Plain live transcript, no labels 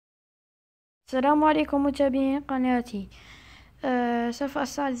السلام عليكم متابعين قناتي. سوف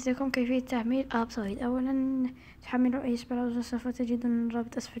أستعرض لكم كيفية تحميل أبتويد. أولا تحملوا أي براوزر، سوف تجدون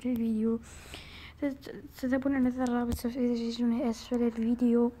الرابط أسفل الفيديو. تذهبون إلى هذا الرابط، سوف تجدونه أسفل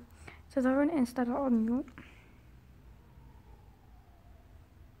الفيديو. تضغطون install on new،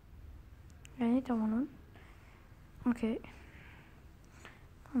 يعني تماما اوكي.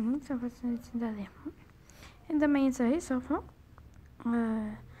 سوف تنتهي. عندما ينتهي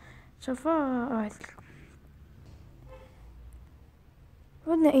سوف أعيد لكم.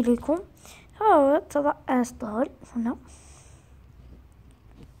 عدنا إليكم. تضع install هنا.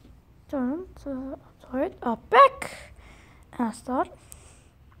 تمام. تضغط back install.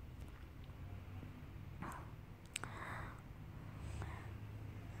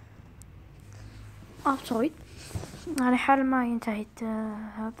 Aptoide. على حال ما ينتهي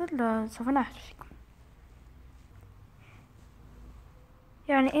هذا سوف نعرف فيكم.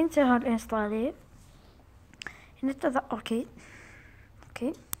 يعني انتهى الانستالي. هنا تضع اوكي.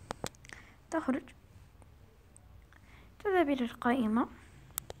 تخرج، تذهب إلى القائمة،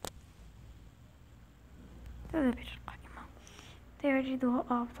 تجدها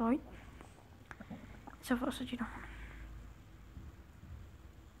أبتويد. سوف أسجلها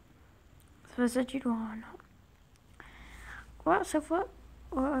هنا، وسوف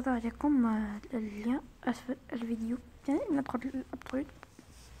أضع لكم اللينك أسفل الفيديو. يعني ندخل الأبتويد.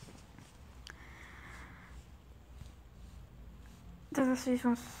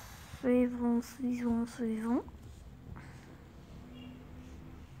 suivons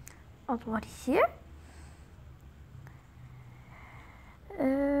autoriser.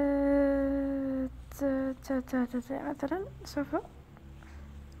 مثلا سوف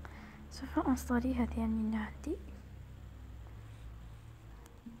انستالي هذه يعني عندي،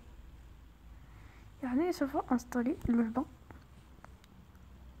 يعني سوف انستالي اللعبة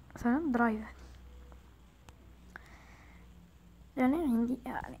مثلا درايف، يعني عندي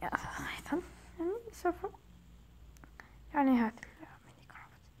يعني أيضا يعني سوف يعني هذا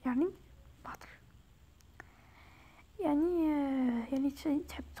يعني باطل، يعني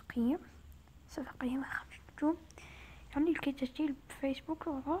تحب تقييم، سوف أقيمها 5 نجوم. يعني لكي تسجيل بفيسبوك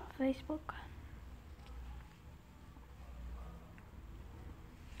وضع فيسبوك.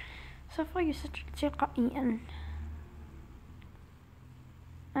 سوف يسجل تلقائيا.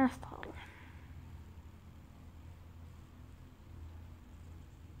 انستال.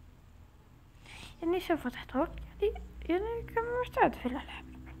 يعني سوف تحتوي يعني كمعتاد في الألعاب.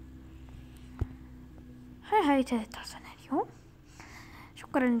 هاي درسنا اليوم.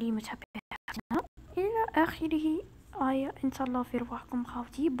 شكرا لمتابعتنا إلى آخره. إن شاء الله في رواحكم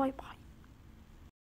خوتي. باي باي.